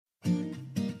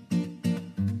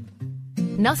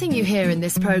Nothing you hear in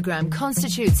this program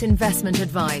constitutes investment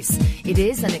advice. It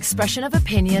is an expression of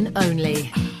opinion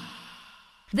only.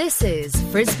 This is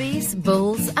Frisbees,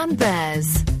 Bulls and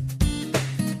Bears.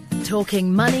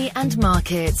 Talking money and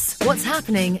markets, what's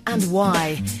happening and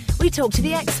why. We talk to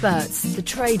the experts, the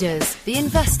traders, the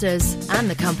investors and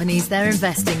the companies they're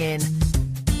investing in.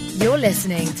 You're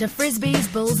listening to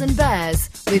Frisbees, Bulls and Bears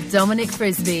with Dominic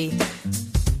Frisby.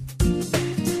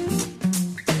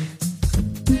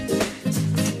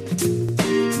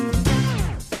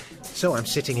 So I'm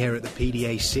sitting here at the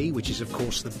PDAC, which is, of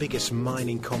course, the biggest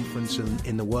mining conference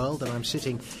in the world, and I'm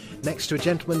sitting next to a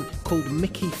gentleman called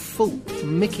Mickey Fulp.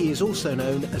 Mickey is also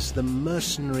known as the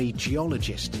Mercenary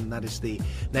Geologist, and that is the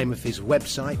name of his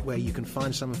website where you can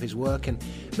find some of his work. And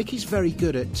Mickey's very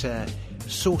good at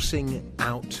sourcing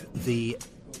out the...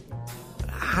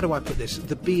 How do I put this?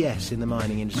 The BS in the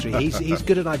mining industry. He's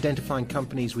good at identifying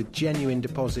companies with genuine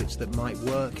deposits that might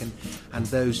work and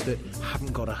those that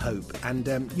haven't got a hope.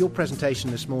 And your presentation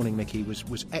this morning, Mickey,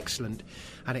 was excellent,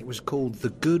 and it was called The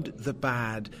Good, the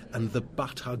Bad and the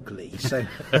But Ugly. So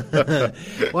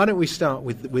why don't we start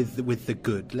with the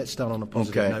good? Let's start on a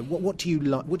positive note. What do you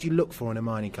like? What do you look for in a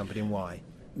mining company, and why?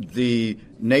 The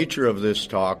nature of this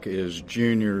talk is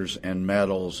juniors and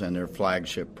metals and their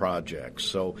flagship projects.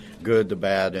 So good, the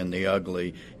bad, and the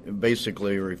ugly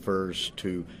basically refers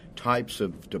to types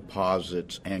of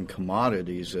deposits and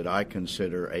commodities that I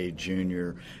consider a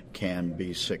junior can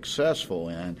be successful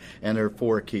in. And there are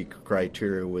four key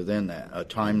criteria within that. A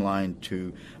timeline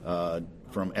to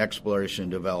from exploration,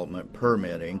 development,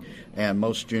 permitting, and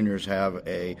most juniors have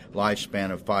a lifespan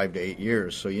of 5 to 8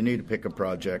 years. So you need to pick a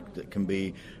project that can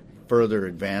be further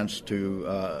advanced to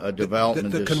a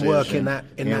development that decision. Can work in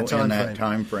that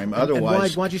time frame.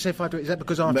 Otherwise, why do you say 5 to 8? Is that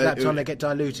because after that time they get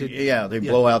diluted? Yeah, they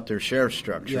blow out their share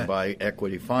structure by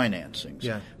equity financings.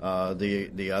 Yeah.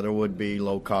 The other would be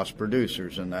low-cost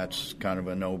producers, and that's kind of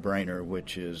a no-brainer,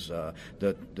 which is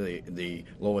the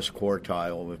lowest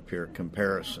quartile with peer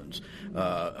comparisons.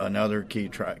 Another key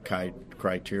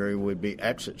criteria would be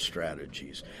exit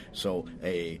strategies. So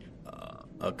a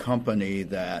company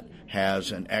that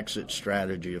has an exit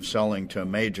strategy of selling to a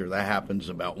major, that happens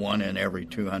about 1 in every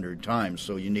 200 times.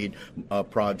 So you need a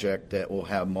project that will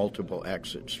have multiple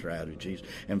exit strategies.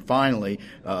 And finally,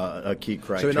 a key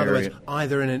criteria. So in other words,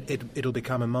 either it'll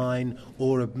become a mine,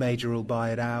 or a major will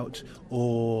buy it out,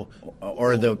 or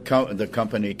the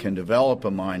company can develop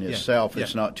a mine itself.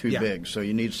 It's not too big. So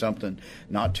you need something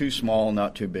not too small,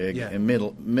 not too big, and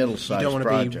middle-sized project. You don't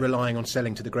want to be relying on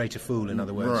selling to the greater fool, in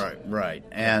other words. Right.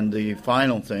 And the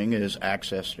final thing is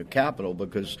access to capital,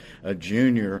 because a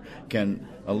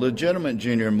legitimate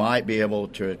junior might be able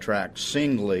to attract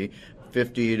singly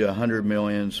 50 to 100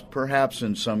 millions, perhaps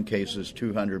in some cases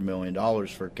 $200 million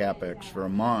for capex for a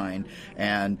mine,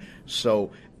 and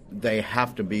so they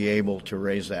have to be able to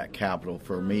raise that capital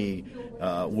for me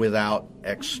without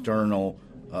an external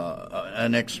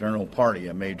party,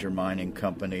 a major mining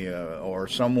company or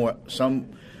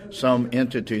some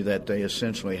entity that they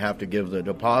essentially have to give the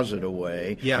deposit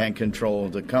away and control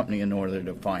the company in order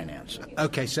to finance it.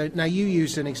 Okay, so now you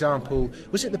used an example.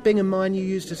 Was it the Bingham mine you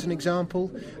used as an example,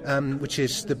 which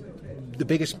is the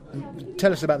biggest?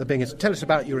 Tell us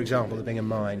about your example, the Bingham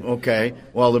mine. Okay,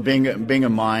 well, the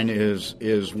Bingham mine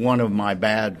is one of my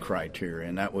bad criteria,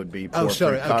 and that would be fine.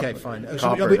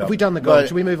 Have we done the good?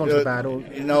 Should we move on to the bad?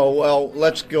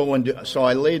 Let's go and do. So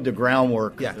I laid the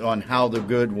groundwork on how the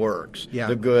good works,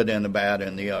 the good and the bad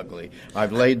and the ugly.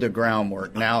 I've laid the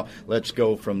groundwork. Now let's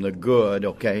go from the good.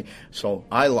 Okay, so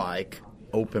I like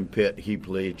open pit heap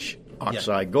leach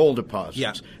oxide gold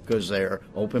deposits because they're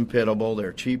open pitable,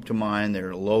 they're cheap to mine,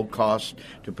 they're low cost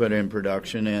to put in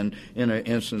production. And in an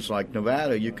instance like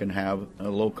Nevada, you can have a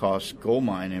low cost gold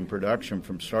mine in production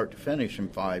from start to finish in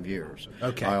 5 years.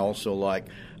 Okay. I also like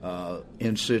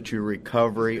in situ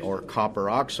recovery or copper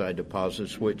oxide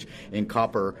deposits, which in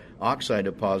copper oxide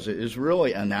deposit is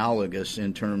really analogous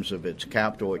in terms of its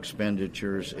capital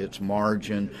expenditures, its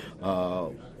margin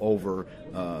over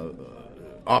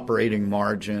operating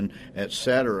margin,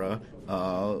 etc.,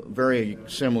 very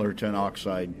similar to an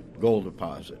oxide gold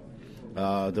deposit.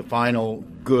 The final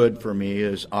good for me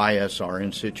is ISR,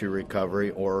 in situ recovery,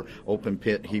 or open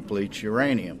pit heap leach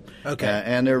uranium. Okay.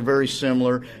 And they're very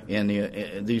similar in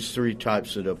these three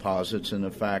types of deposits in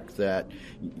the fact that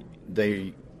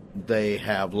they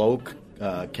have low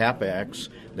capex,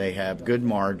 they have good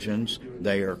margins,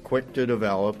 they are quick to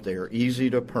develop, they are easy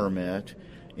to permit,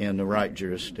 in the right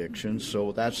jurisdictions.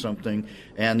 So that's something,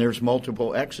 and there's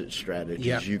multiple exit strategies.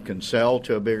 Yeah. You can sell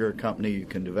to a bigger company, you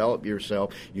can develop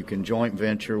yourself, you can joint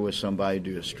venture with somebody,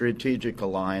 do a strategic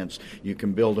alliance, you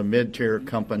can build a mid-tier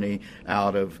company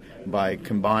by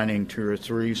combining 2 or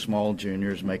 3 small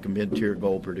juniors, make a mid-tier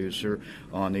gold producer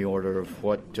on the order of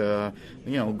what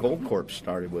Goldcorp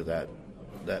started with that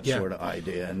sort of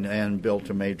idea and built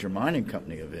a major mining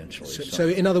company eventually. So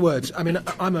in other words, I mean,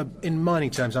 in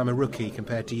mining terms, I'm a rookie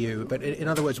compared to you, but in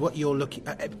other words, what you're looking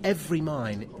at, every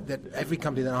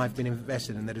company that I've been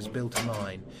invested in that has built a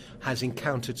mine has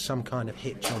encountered some kind of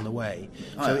hitch on the way.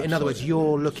 So in other words,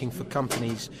 you're looking for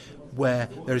companies where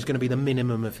there is going to be the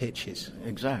minimum of hitches.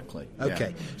 Exactly.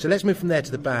 Okay, yeah. So let's move from there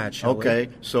to the bad, shall we? Okay,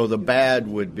 so the bad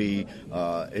would be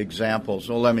examples.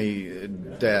 Well,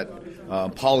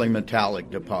 polymetallic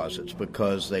deposits,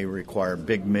 because they require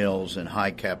big mills and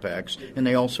high capex, and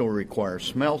they also require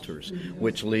smelters,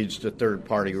 which leads to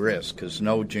third-party risk, because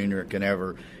no junior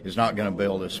is not going to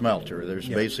build a smelter. There's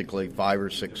basically 5 or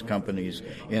 6 companies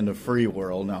in the free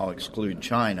world, and I'll exclude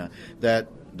China, that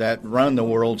run the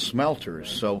world's smelters.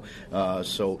 So how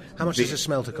much does a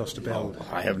smelter cost to build?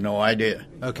 I have no idea.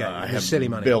 Okay, I have silly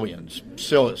money. Billions,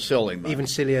 silly money. Even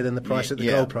sillier than the price that the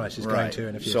gold price is going to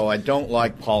in a few. So I don't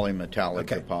like polymetallic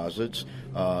deposits.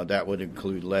 That would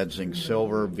include lead, zinc,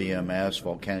 silver, VMS,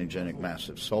 volcanogenic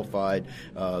massive sulfide,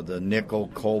 the nickel,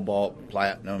 cobalt,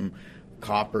 platinum,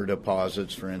 copper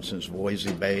deposits, for instance,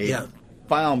 Voisey Bay,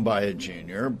 found by a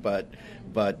junior, but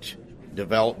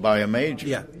developed by a major.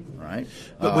 Yeah. Right.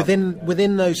 But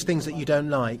within those things that you don't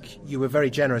like, you were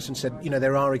very generous and said,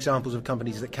 there are examples of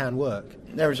companies that can work.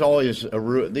 There's always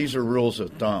these are rules of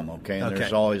thumb, okay? And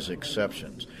there's always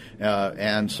exceptions.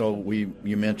 And so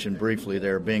you mentioned briefly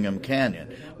there Bingham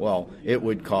Canyon. Well, it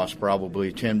would cost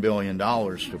probably $10 billion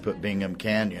to put Bingham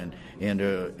Canyon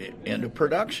into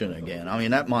production again. I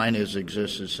mean, that mine has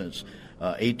existed since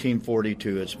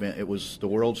 1842. It was the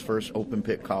world's first open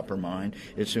pit copper mine.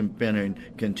 It's been in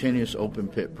continuous open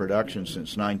pit production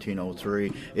since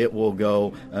 1903. It will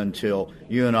go until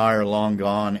you and I are long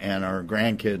gone and our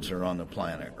grandkids are on the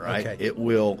planet, right? Okay. It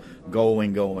will go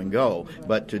and go and go.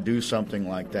 But to do something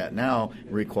like that now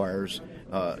requires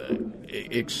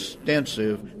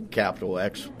extensive capital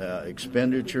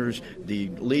expenditures. The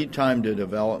lead time to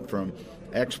develop from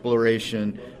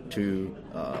exploration to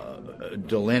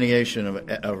delineation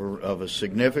of a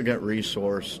significant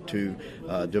resource to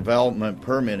development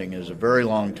permitting is a very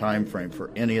long time frame for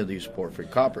any of these porphyry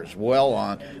coppers, well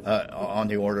on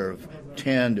the order of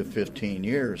 10 to 15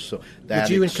 years. So that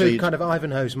would you include kind of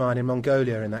Ivanhoe's mine in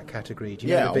Mongolia in that category? Do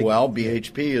you know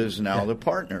BHP is now the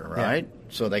partner, right? Yeah.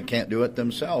 So they can't do it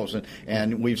themselves,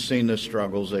 and we've seen the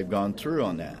struggles they've gone through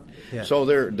on that. Yeah. So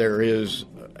there is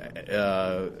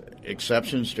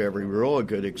exceptions to every rule. A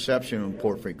good exception in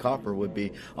porphyry copper would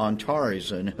be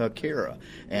Antares and Hakira.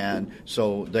 And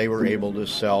so they were able to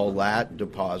sell that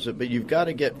deposit, but you've got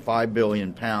to get 5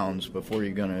 billion pounds before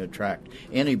you're going to attract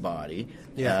anybody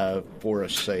for a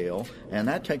sale, and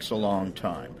that takes a long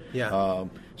time. Yeah.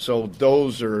 So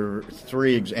those are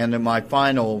 3 and then my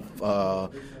final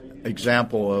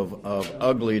example of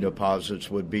ugly deposits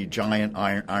would be giant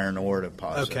iron ore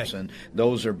deposits, and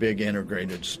those are big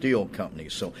integrated steel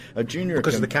companies. So a junior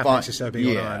because of the capex is so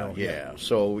big on iron ore. Yeah.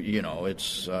 So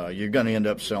it's you're going to end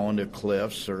up selling to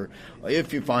Cliffs, or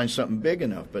if you find something big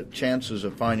enough. But chances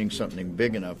of finding something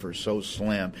big enough are so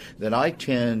slim that I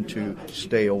tend to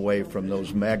stay away from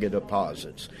those mega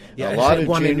deposits. Yeah, a lot of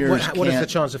juniors. What is the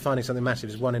chance of finding something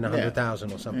massive? Is 1 in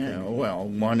 100,000 or something? Yeah, well,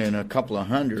 1 in a couple of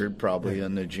hundred probably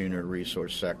in the junior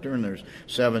resource sector, and there's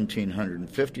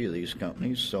 1,750 of these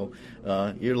companies, so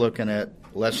you're looking at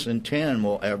less than 10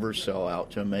 will ever sell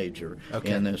out to a major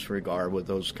in this regard with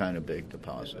those kind of big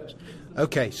deposits.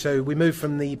 Okay, so we move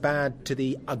from the bad to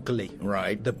the ugly.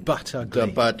 Right. The butt ugly. The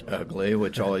butt ugly,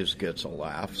 which always gets a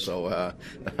laugh. So,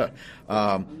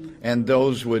 and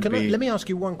those would be... Let me ask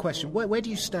you one question. Where do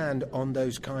you stand on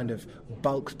those kind of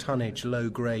bulk tonnage,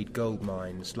 low-grade gold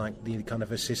mines, like the kind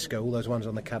of a Cisco, all those ones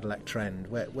on the Cadillac Trend?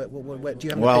 Where do you have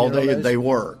an opinion on those? They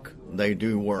work. They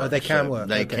do work. Oh, they can work.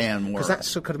 They can work. Because that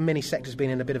sort of mini sector's been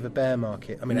in a bit of a bear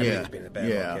market. I mean, everything's been in a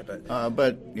bear market.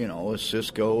 But a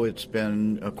Cisco, it's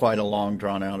been quite a long,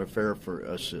 drawn-out affair for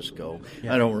a Cisco.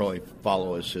 Yeah. I don't really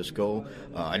follow a Cisco.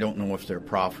 I don't know if they're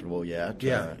profitable yet.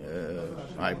 Yeah.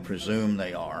 I presume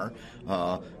they are.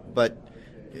 But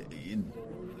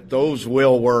those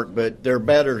will work, but they're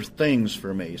better things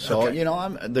for me. So, Okay.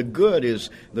 the good is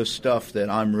the stuff that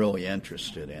I'm really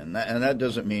interested in. And that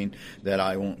doesn't mean that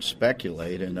I won't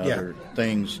speculate in other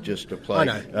things just to play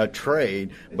a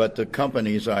trade, but the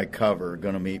companies I cover are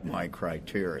going to meet my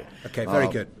criteria. Okay, very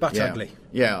good. But ugly.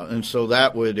 Yeah, and so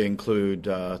that would include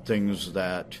things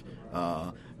that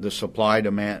the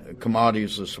supply-demand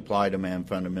commodities, the supply-demand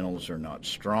fundamentals are not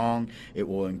strong. It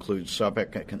will include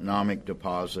subeconomic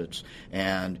deposits,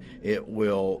 and it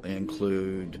will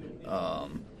include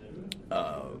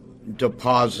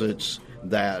deposits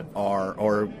that are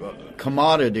or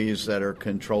commodities that are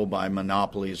controlled by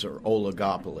monopolies or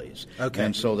oligopolies. Okay.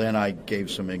 And so then I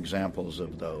gave some examples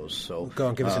of those. So Go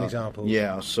on, give us an example.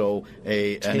 Yeah. So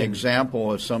an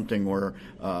example of something where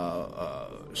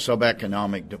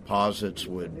subeconomic deposits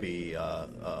would be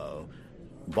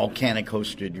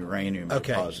volcanic-hosted uranium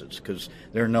deposits, because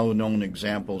there are no known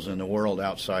examples in the world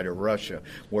outside of Russia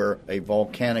where a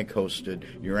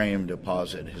volcanic-hosted uranium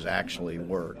deposit has actually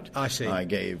worked. I see. I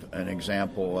gave an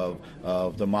example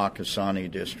of the Macasani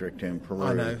district in Peru.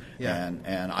 I know, yeah.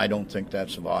 And I don't think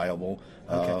that's viable.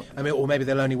 Okay. Or maybe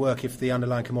they'll only work if the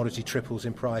underlying commodity triples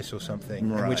in price or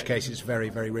something, in which case it's very,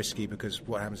 very risky, because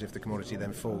what happens if the commodity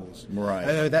then falls?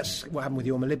 Right. That's what happened with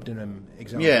your molybdenum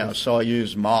example. Yeah, so I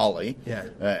use moly Yeah.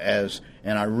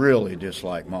 and I really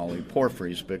dislike moly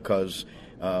porphyries because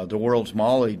the world's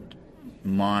moly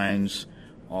mines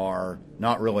are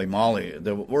not really moly.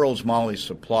 The world's moly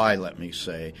supply, let me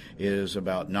say, is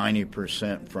about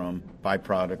 90% from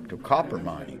byproduct of copper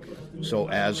mining. So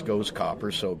as goes copper,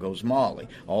 so goes moly.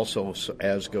 Also,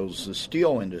 as goes the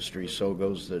steel industry, so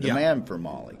goes the demand for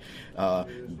moly.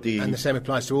 And the same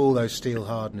applies to all those steel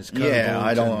hardeners. Yeah,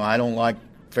 I don't like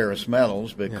ferrous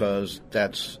metals because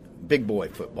that's big boy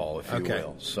football, if you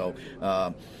will.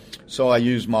 So I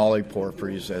used moly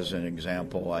porphyries as an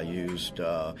example. I used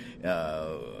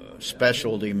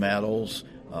specialty metals.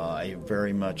 I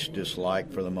very much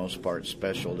dislike, for the most part,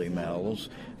 specialty metals.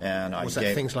 And I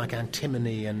gave things like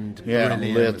antimony and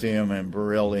lithium and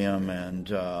beryllium and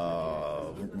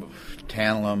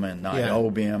tantalum and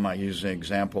niobium. I use an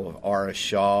example of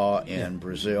Araxá in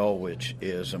Brazil, which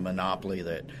is a monopoly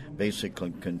that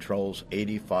basically controls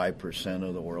 85%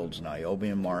 of the world's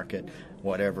niobium market.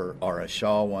 Whatever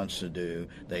Araxá wants to do,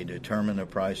 they determine the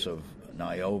price of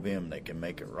niobium. They can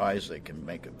make it rise, they can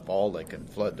make it fall, they can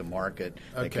flood the market.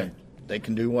 They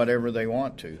can do whatever they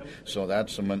want to. So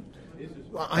that's a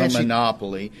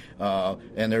monopoly.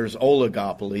 And there's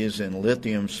oligopolies in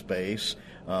lithium space.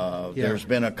 There's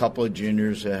been a couple of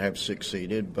juniors that have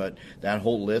succeeded, but that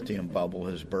whole lithium bubble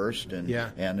has burst, and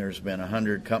there's been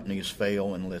 100 companies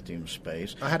fail in lithium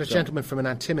space. I had a gentleman from an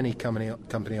antimony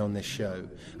company on this show,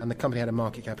 and the company had a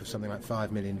market cap of something like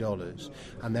 $5 million,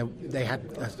 and they had,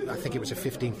 I think it was a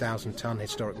 15,000-ton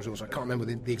historic resource. I can't remember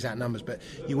the exact numbers, but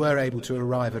you were able to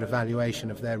arrive at a valuation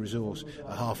of their resource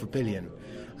at $500 million,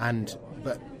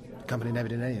 but the company never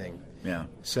did anything. Yeah.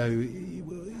 So, I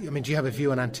mean, do you have a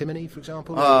view on antimony, for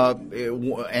example?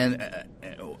 And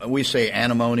we say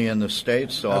antimony in the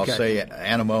States, so I'll say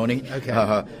antimony. Okay.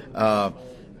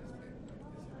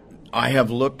 I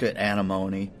have looked at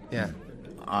antimony. Yeah.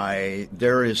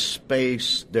 There is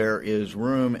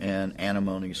room in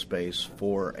antimony space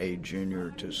for a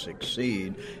junior to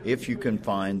succeed if you can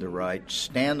find the right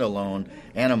standalone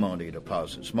antimony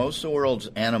deposits. Most of the world's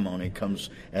antimony comes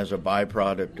as a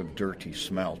byproduct of dirty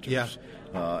smelters,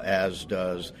 as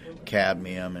does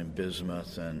cadmium and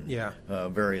bismuth and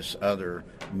various other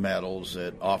metals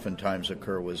that oftentimes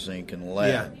occur with zinc and lead.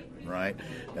 Yeah. Right?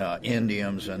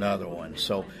 Indium's another one.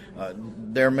 So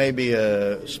there may be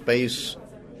a space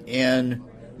in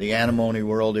the antimony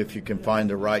world if you can find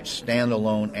the right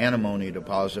standalone antimony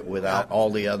deposit without all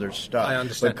the other stuff. I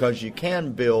understand. Because you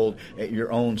can build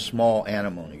your own small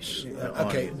antimonies.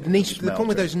 The problem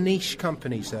with those niche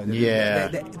companies, though,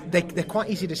 they're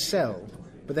quite easy to sell.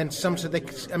 But then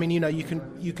you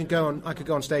can go on. I could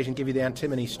go on stage and give you the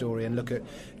antimony story and look at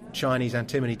Chinese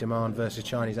antimony demand versus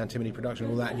Chinese antimony production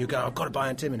and all that, and you go, I've got to buy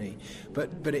antimony. But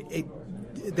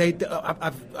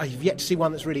I've yet to see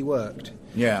one that's really worked.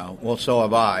 Yeah, well, so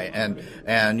have I, and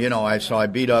I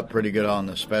beat up pretty good on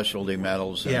the specialty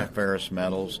metals and the ferrous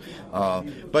metals,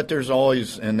 but there's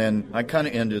always, and then I kind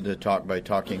of ended the talk by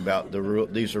talking about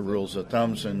these are rules of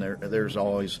thumbs, and there's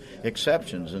always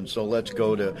exceptions, and so let's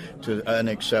go to an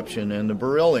exception in the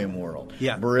beryllium world.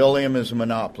 Yeah. Beryllium is a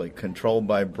monopoly controlled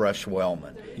by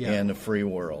Brush-Wellman in the free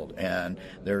world, and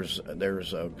there's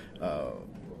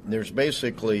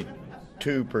basically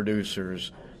two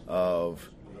producers of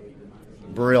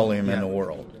beryllium in the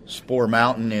world. Spore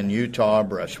Mountain in Utah,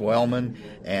 Brush-Wellman,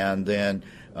 and then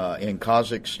In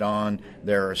Kazakhstan,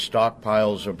 there are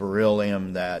stockpiles of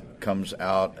beryllium that comes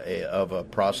out of a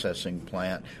processing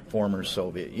plant, former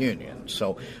Soviet Union.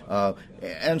 So,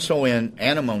 and so in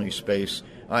antimony space,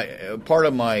 part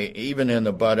of my, even in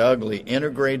the Bud Ugly,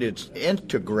 integrated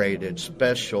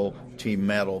specialty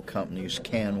metal companies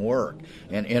can work.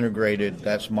 And integrated,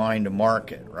 that's mine to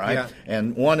market, right? Yeah.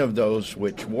 And one of those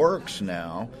which works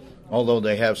now, although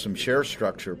they have some share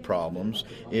structure problems,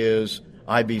 is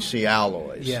IBC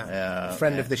Alloys. Yeah,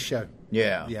 friend of the show.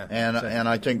 Yeah, and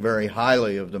I think very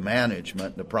highly of the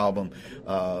management. The problem,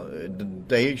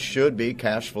 they should be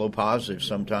cash flow positive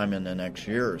sometime in the next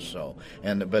year or so.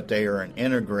 But they are an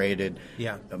integrated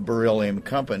beryllium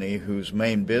company whose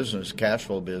main business, cash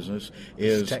flow business,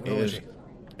 is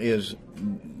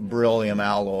beryllium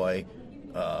alloy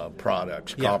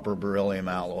products, copper beryllium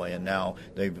alloy, and now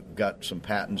they've got some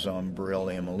patents on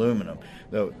beryllium aluminum.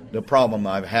 The problem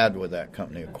I've had with that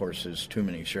company, of course, is too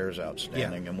many shares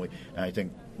outstanding, and I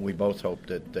think we both hope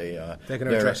that they're going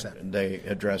to address that. They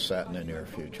address that in the near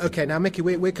future. Okay, now Mickey,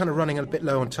 we're kind of running a bit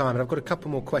low on time, and I've got a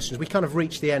couple more questions. We kind of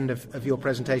reached the end of your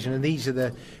presentation, and these are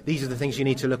the things you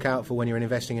need to look out for when you're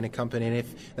investing in a company. And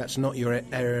if that's not your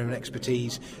area of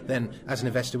expertise, then as an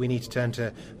investor, we need to turn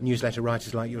to newsletter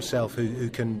writers like yourself who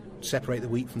can separate the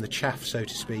wheat from the chaff, so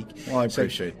to speak. Well, I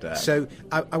appreciate that. So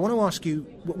I want to ask you,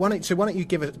 why don't you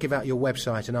give out your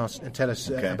website and tell us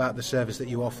about the service that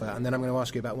you offer, and then I'm going to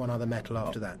ask you about one other metal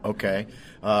after that. Okay.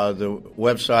 The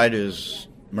website is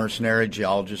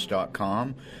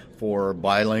mercenarygeologist.com for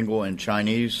bilingual and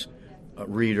Chinese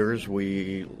readers.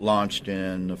 We launched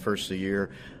in the first of the year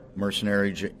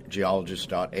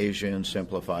mercenarygeologist.asia in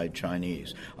simplified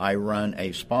Chinese. I run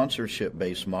a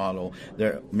sponsorship-based model,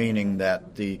 meaning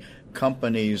that the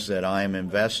companies that I am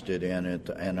invested in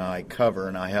and I cover,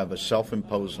 and I have a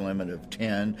self-imposed limit of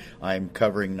 10. I'm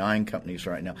covering 9 companies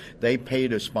right now. They pay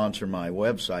to sponsor my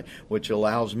website, which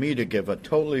allows me to give a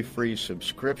totally free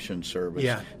subscription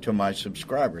service to my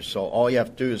subscribers. So all you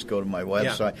have to do is go to my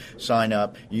website, sign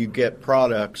up. You get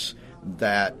products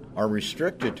that are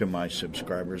restricted to my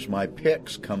subscribers. My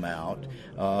picks come out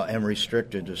and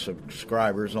restricted to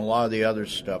subscribers, and a lot of the other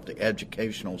stuff, the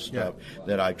educational stuff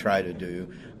that I try to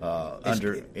do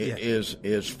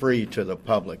is free to the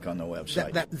public on the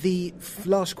website. The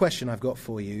last question I've got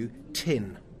for you,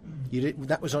 tin.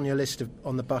 That was on your list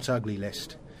on the But Ugly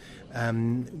list.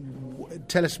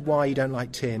 Tell us why you don't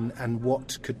like tin and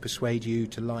what could persuade you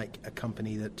to like a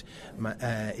company that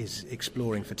is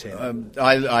exploring for tin.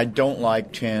 I don't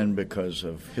like tin because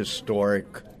of historic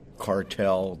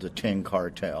cartel, the tin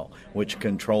cartel, which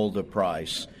controlled the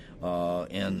price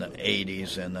in the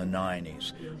 80s and the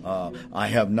 90s. I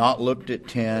have not looked at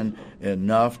tin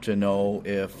enough to know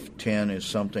if tin is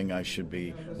something I should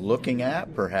be looking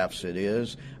at. Perhaps it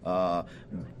is. But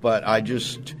I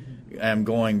just am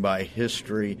going by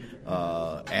history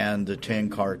and the tin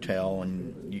cartel,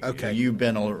 and you've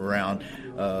been around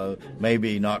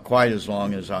maybe not quite as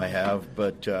long as I have,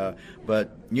 but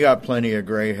you have plenty of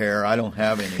gray hair. I don't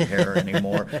have any hair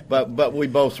anymore, but we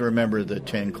both remember the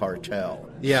tin cartel.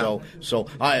 Yeah. So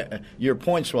your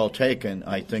point's well taken.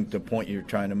 I think the point you're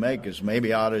trying to make is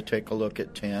maybe I ought to take a look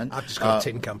at tin. I've just got a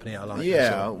tin company I like.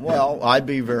 Yeah, well, I'd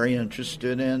be very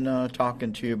interested in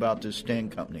talking to you about this tin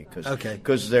company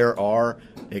because there are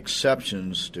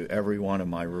exceptions to every one of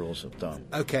my rules of thumb.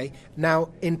 Okay.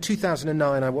 Now, in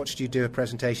 2009, I watched you do a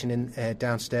presentation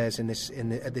downstairs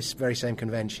at this very same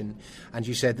convention, and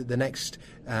you said that the next.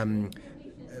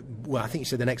 I think you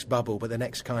said the next bubble, but the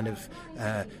next kind of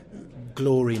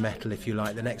glory metal, if you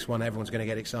like, the next one everyone's going to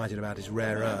get excited about is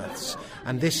rare earths.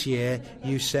 And this year,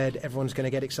 you said everyone's going to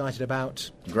get excited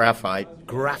about graphite.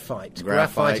 Graphite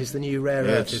is the new rare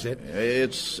earth, is it?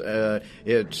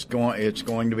 It's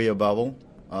going to be a bubble.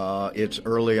 It's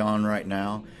early on right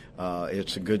now.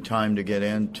 It's a good time to get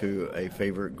into a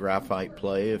favorite graphite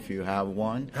play if you have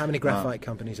one. How many graphite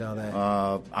companies are there?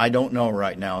 I don't know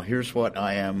right now. Here's what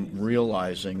I am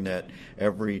realizing, that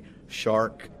every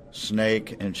shark,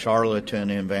 snake, and charlatan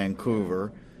in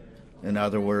Vancouver, in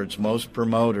other words, most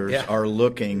promoters are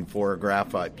looking for a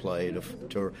graphite play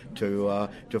to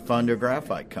fund a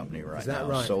graphite company right now. Is that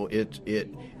right? So it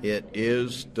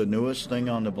is the newest thing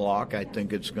on the block. I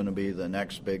think it's going to be the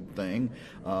next big thing.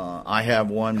 I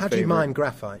have one. How do you mine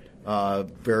graphite?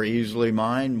 Very easily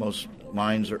mined. Most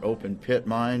mines are open pit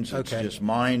mines. It's just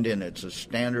mined, and it's a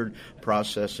standard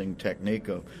processing technique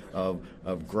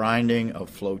of grinding, of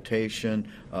flotation,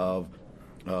 of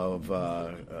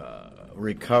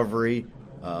recovery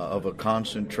of a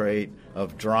concentrate,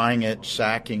 of drying it,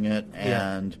 sacking it,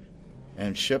 and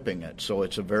shipping it. So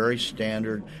it's a very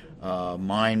standard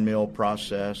mine mill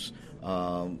process.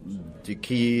 The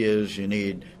key is you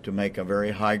need to make a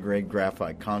very high-grade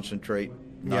graphite concentrate,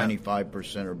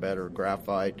 95% or better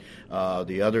graphite.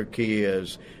 The other key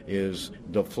is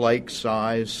the flake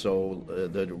size. So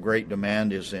the great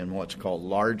demand is in what's called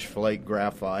large flake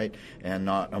graphite and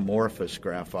not amorphous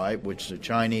graphite, which the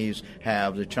Chinese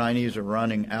have. The Chinese are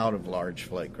running out of large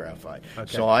flake graphite.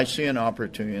 Okay. So I see an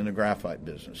opportunity in the graphite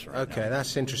business right now. Okay,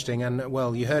 that's interesting. And,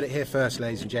 well, you heard it here first,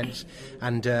 ladies and gents.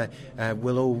 And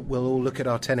we'll all look at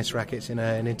our tennis rackets in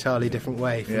an entirely different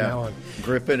way from now on.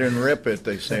 Grip it and rip it,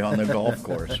 they say on the golf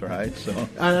course, right? So.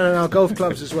 And our golf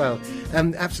clubs as well.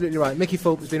 Absolutely right. Mickey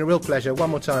Fulp, it's been a real pleasure.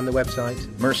 One more time, the website.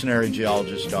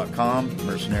 mercenarygeologist.com,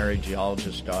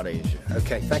 mercenarygeologist.asia.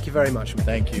 Okay, thank you very much.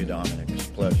 Thank you, Dominic. It's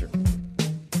a pleasure.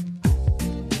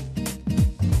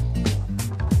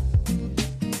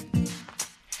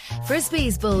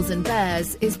 Frisbee's Bulls and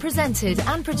Bears is presented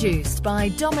and produced by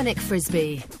Dominic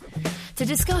Frisbee. To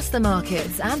discuss the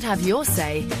markets and have your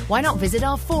say, why not visit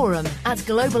our forum at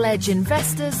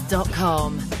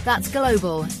globaledgeinvestors.com. That's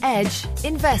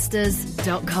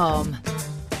globaledgeinvestors.com.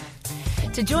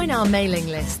 To join our mailing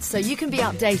list so you can be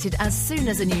updated as soon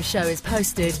as a new show is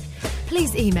posted,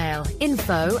 please email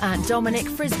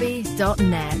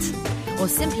info@dominicfrisbee.net or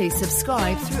simply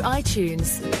subscribe through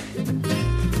iTunes.